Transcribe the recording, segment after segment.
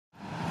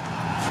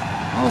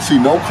don't see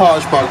no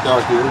cars parked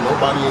out here. Ain't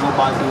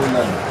nobody doing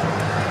nothing.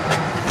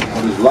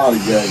 All this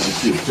lollygagging and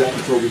shit.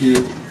 Jacket's over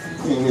here.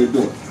 What in here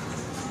doing?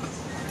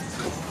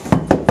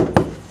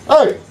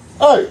 Hey!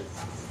 What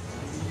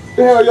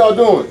the hell y'all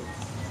doing?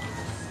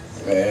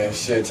 Man,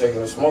 shit,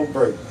 taking a smoke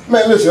break.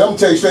 Man, listen, I'm gonna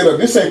tell you straight up,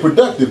 this ain't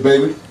productive,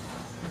 baby.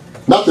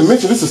 Not to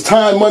mention, this is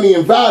time, money,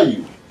 and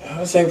value.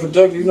 This ain't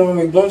productive. You know how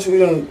many blunts we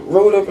done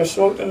rolled up and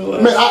smoked in the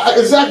last? Man,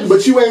 exactly,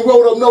 but you ain't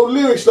rolled up no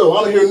lyrics, though.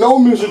 I don't hear no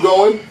music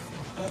going.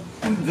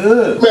 I'm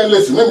good. Man,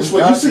 listen, let me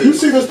explain. You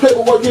see this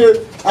paperwork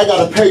here? I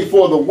gotta pay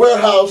for the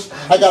warehouse.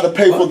 I gotta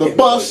pay for the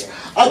bus.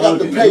 I got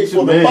to pay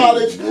for the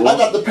mileage. I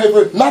got to pay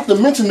for it. Not to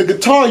mention the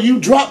guitar you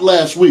dropped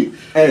last week.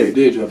 Hey,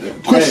 did drop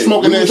that. Quit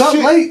smoking that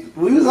shit.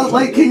 We was up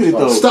late kicking it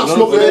though. Stop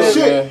smoking that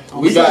shit.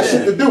 We got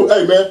shit to do.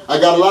 Hey man, I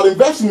got a lot of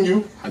investing in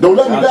you. Don't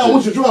let me down.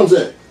 Where's your drums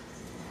at?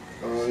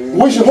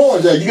 Where's your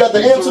horns at? You got the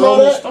amps and all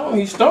that?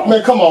 He's stoned.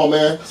 Man, come on,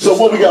 man. So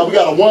what we got? We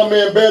got a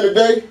one-man band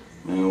today.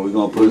 Man, we're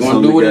gonna put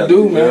something together. What it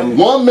do, man.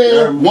 One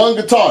man, one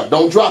guitar.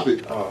 Don't drop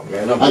it. Oh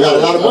man, I got a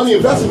lot of money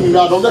invested in you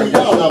now. Don't let me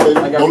down now,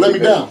 baby. Don't let me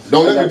down.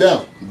 Don't let me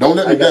down. Don't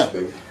let me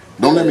down.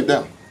 Don't let me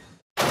down.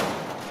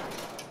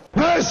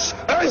 This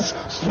is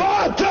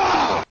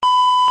Sparta!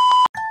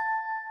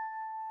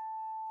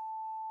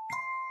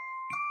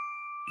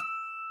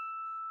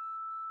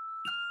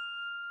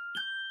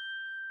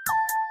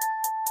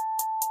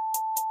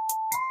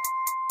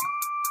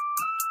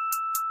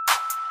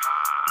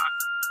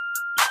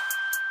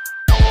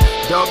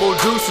 Double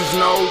juices,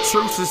 no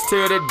truces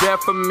till the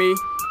death of me.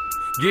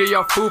 Give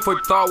y'all food for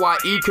thought while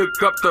E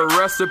cook up the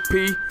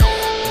recipe.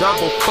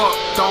 Double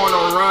fucked on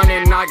a run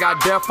and I got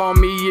death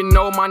on me. You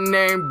know my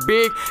name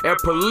big. If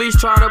police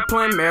try to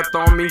play meth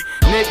on me,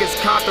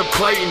 niggas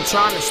contemplating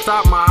trying to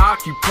stop my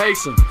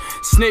occupation.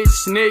 Snitch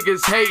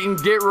niggas hating,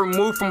 get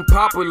removed from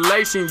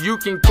population. You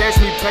can catch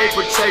me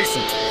paper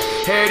chasing.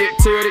 Headed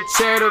to the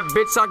cheddar,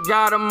 bitch, I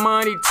got a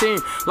money team.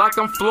 Like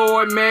I'm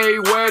Floyd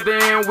Mayweather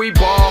and we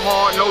ball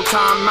hard, no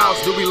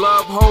timeouts. Do we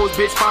love hoes,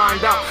 bitch, find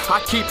out. I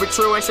keep it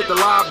true, ain't shit to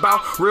lie about.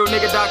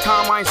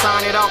 Realnigga.com, I ain't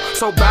sign it out.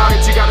 So bad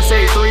that you gotta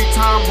say it 3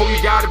 times. Who you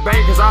gotta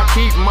bang, cause I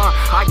keep mine.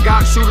 I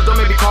got shooters, don't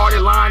make me call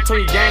it line.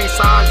 Turn your gang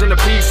signs into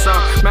peace sign.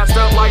 Matched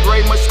up like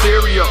Rey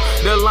Mysterio.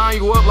 They'll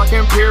line you up like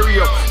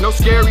Imperial. No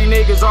scary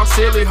niggas, all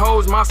silly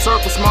hoes. My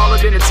circle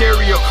smaller than a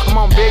Cheerio. I'm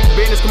on big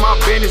business, cause my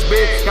business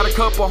big. Got a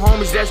couple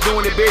homies that's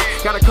doing it big.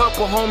 Got a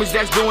couple homies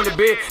that's doing it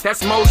big.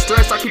 That's more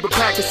stress, I keep a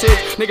pack of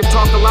 6. Niggas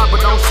talk a lot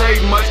but don't say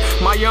much.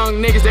 My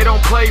young niggas, they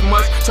don't play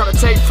much. Try to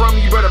take from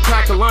you, better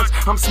pack a lunch.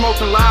 I'm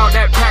smoking loud,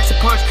 that packs a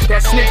punch.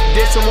 That sneak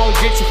dissing won't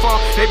get you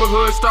far.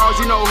 Neighborhood stars,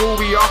 you know who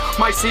we are.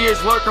 Might see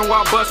us lurking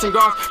while busting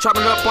guards.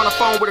 Chopping up on the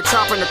phone with a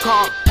chopper in the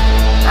car.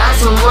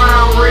 Ask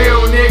around,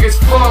 real niggas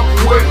fuck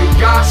with me.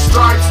 Got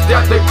stripes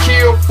that they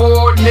kill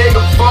for,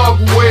 nigga fuck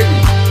with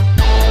me.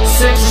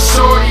 Since a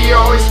shorty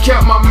always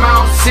kept my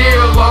mouth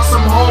sealed. Lost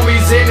some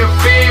homies in the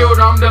field,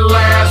 I'm the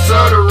last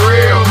of the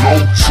real. No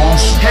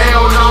truce.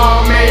 Hell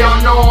no, man, y'all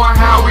knowin'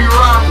 how we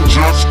rockin'.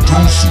 Just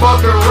deuces.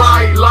 Fucking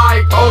right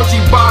like OG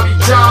Bobby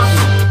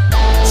Johnson.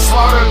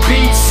 Slaughter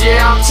beats,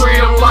 yeah, I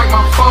treat them like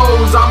my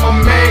foes. I'm a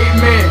made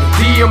man,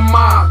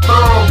 DMI,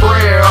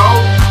 Thoroughbred,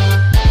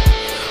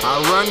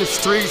 I run the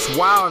streets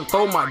wild and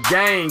throw my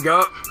gang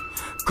up.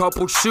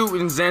 Couple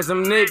shootings and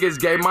some niggas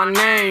gave my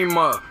name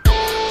up.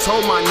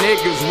 Told my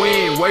niggas we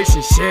ain't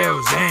wasting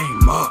shells,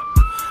 aim up.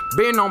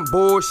 Been on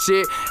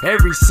bullshit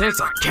ever since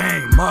I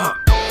came up.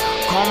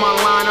 Call my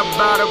line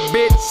about a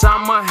bitch,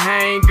 I'ma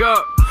hang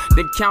up.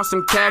 Then count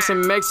some cash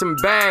and make some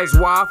bags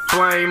while I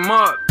flame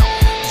up.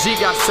 G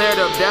got set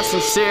up, that's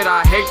some shit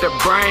I hate to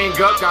bring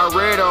up. Got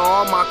rid of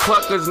all my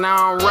cluckers,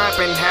 now I'm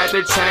rapping, had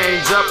to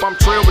change up. I'm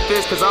trill with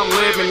this cause I'm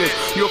living this.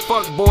 You a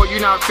fuck boy, you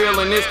not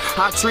feeling this.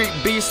 I treat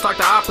beasts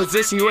like the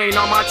opposition, you ain't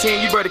on my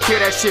team, you better kill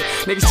that shit.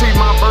 Niggas treat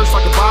my verse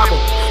like the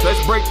Bible. Let's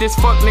break this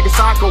fuck nigga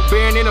cycle.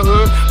 Been in the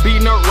hood,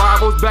 beating up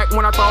rivals. Back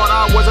when I thought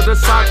I was a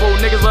disciple.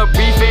 Niggas love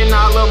beefing,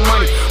 I love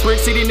money.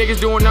 Brick City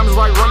niggas doing numbers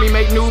like rummy.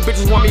 Make new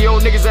bitches want me,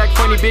 old niggas act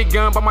funny. Big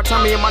gun by my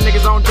tummy and my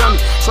niggas on dummy.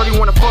 Shorty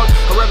wanna fuck,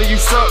 I'd rather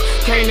you suck.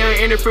 Can't never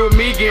interfere with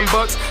me getting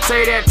bucks.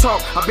 Say that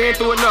talk, I've been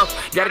through enough.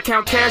 Gotta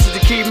count cash to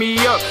keep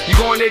me up. You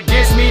going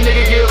against me,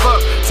 nigga, give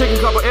up. Taking a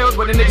couple L's,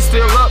 but the nigga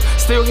still up.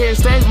 Still hitting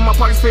stains, but my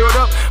pockets filled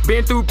up.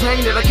 Been through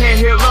pain that I can't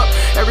heal up.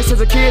 Ever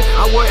since a kid,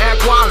 I would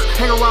act wise.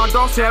 Hang around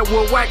dogs that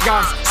would whack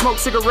guys. Smoke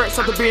cigarettes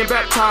after being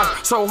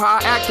baptized. So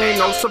how I act ain't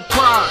no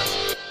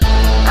surprise.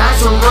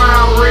 Ask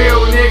around,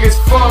 real niggas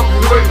fuck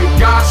with me.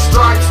 Got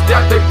stripes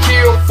that they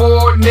kill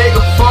for,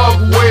 nigga fuck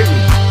with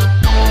me.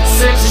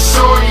 Since a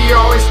shorty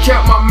always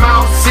kept my